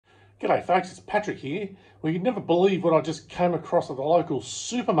G'day folks, it's Patrick here. Well, you'd never believe what I just came across at the local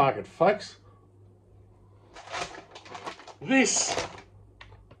supermarket, folks. This.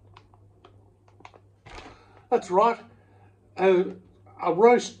 That's right. A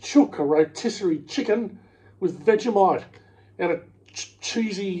roast chook, a rotisserie chicken with Vegemite and a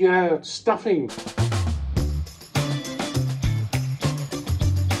cheesy stuffing.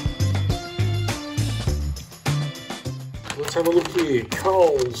 Let's have a look here.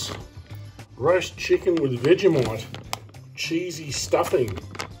 Coles. Roast chicken with Vegemite, cheesy stuffing,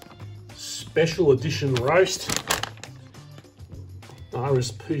 special edition roast,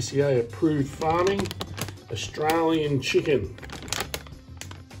 RSPCA approved farming, Australian chicken.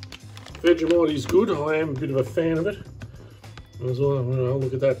 Vegemite is good, I am a bit of a fan of it.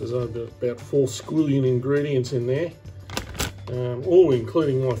 Look at that, there's about 4 squillion ingredients in there, all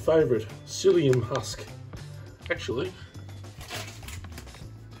including my favourite, psyllium husk. Actually,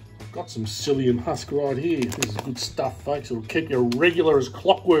 got some psyllium husk right here. This is good stuff, folks. It'll keep you regular as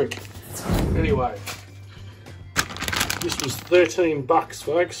clockwork. Anyway, this was 13 bucks,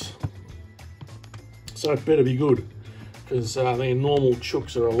 folks. So it better be good, because their normal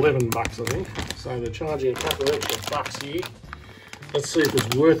chooks are 11 bucks, I think. So they're charging a couple of extra bucks here. Let's see if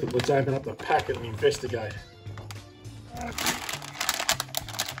it's worth it. Let's open up the packet and investigate.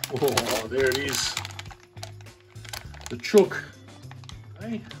 Oh, there it is. The chook.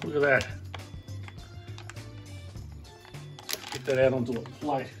 Hey, look at that. Get that out onto a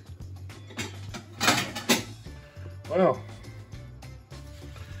plate. Well,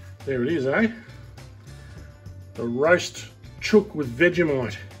 there it is, eh? The roast chook with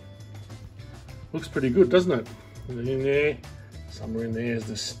Vegemite. Looks pretty good, doesn't it? And in there, somewhere in there is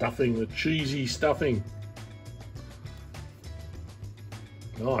the stuffing, the cheesy stuffing.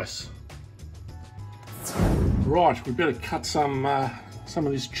 Nice. Right, we better cut some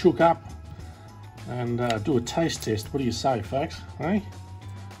of this chook up and do a taste test. What do you say, folks? Hey,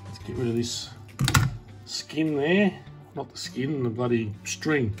 let's get rid of this skin there. Not the skin, the bloody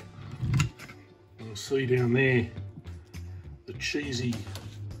string. You'll see down there the cheesy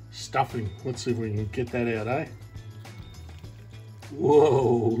stuffing. Let's see if we can get that out, eh?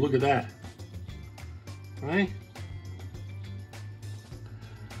 Whoa, look at that. Hey,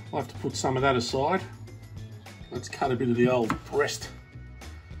 I'll have to put some of that aside. Let's cut a bit of the old breast.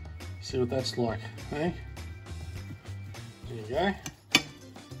 See what that's like, eh? There you go.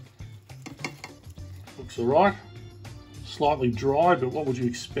 Looks alright. Slightly dry, but what would you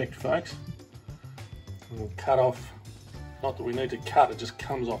expect, folks? And we'll cut off. Not that we need to cut, it just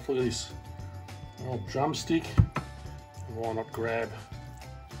comes off. Look at this. An old drumstick. And why not grab,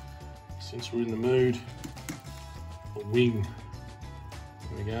 since we're in the mood, the wing.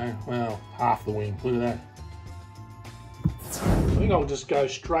 There we go. Well, half the wing. Look at that. I think I'll just go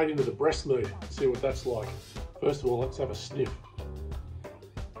straight into the breast meat and see what that's like. First of all, let's have a sniff.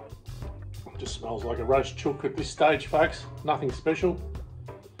 It just smells like a roast chook at this stage, folks. Nothing special.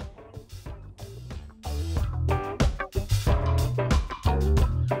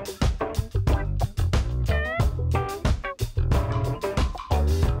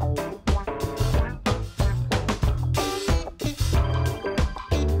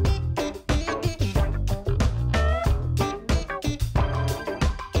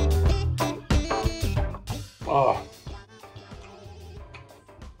 Oh,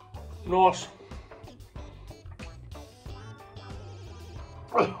 nice.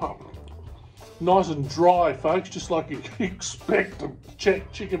 Nice and dry, folks, just like you expect a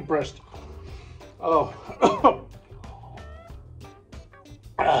chicken breast. Oh,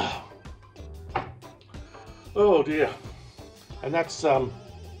 oh dear. And that's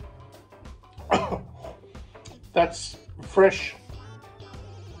that's fresh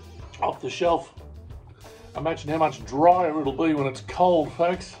off the shelf. Imagine how much drier it'll be when it's cold,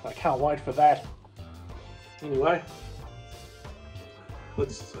 folks. I can't wait for that. Anyway,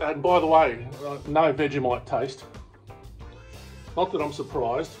 and by the way, no Vegemite taste. Not that I'm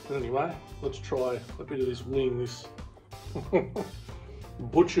surprised, but anyway, let's try a bit of this wing, this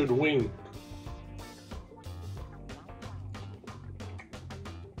butchered wing.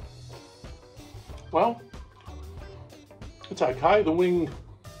 Well, it's okay. The wing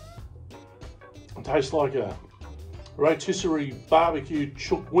tastes like a rotisserie barbecue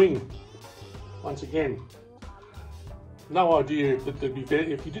chook wing. Once again, no idea that there'd be,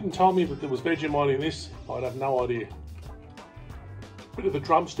 if you didn't tell me that there was Vegemite in this, I'd have no idea. Bit of the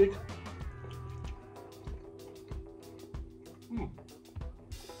drumstick.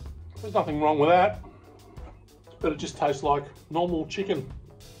 There's nothing wrong with that, but it just tastes like normal chicken.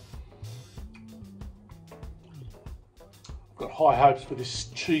 Got high hopes for this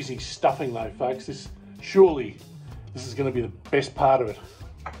cheesy stuffing though, folks. Surely this is going to be the best part of it.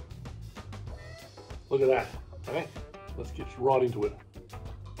 Look at that. Okay, let's get right into it.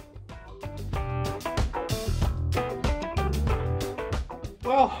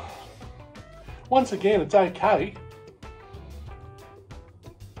 Well, once again, it's okay.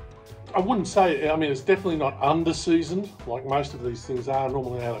 I wouldn't say, I mean, it's definitely not under-seasoned like most of these things are.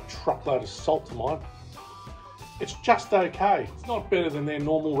 Normally they add a truckload of salt to mine. It's just okay. It's not better than their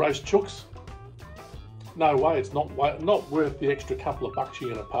normal roast chooks. No way, it's not worth the extra couple of bucks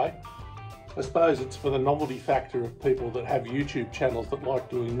you're going to pay. I suppose it's for the novelty factor of people that have YouTube channels that like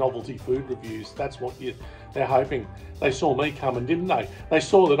doing novelty food reviews. That's what they're hoping. They saw me coming, didn't they? They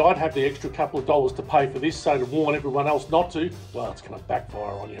saw that I'd have the extra couple of dollars to pay for this, so to warn everyone else not to. Well, it's going to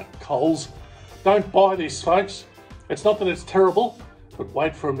backfire on you, Coles. Don't buy this, folks. It's not that it's terrible, but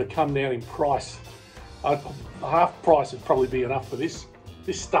wait for them to come down in price. Half price would probably be enough for this.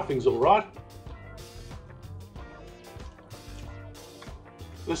 This stuffing's all right.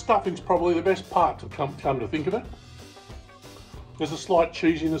 The stuffing's probably the best part to come to think of it. There's a slight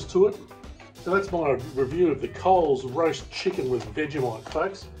cheesiness to it. So that's my review of the Coles roast chicken with Vegemite,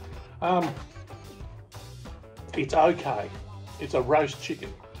 folks. It's okay. It's a roast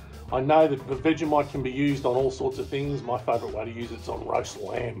chicken. I know that the Vegemite can be used on all sorts of things. My favourite way to use it's on roast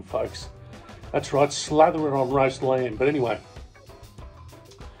lamb, folks. That's right, slather it on roast lamb. But anyway,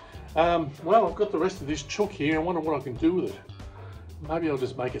 well, I've got the rest of this chook here. I wonder what I can do with it. Maybe I'll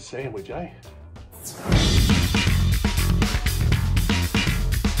just make a sandwich, eh?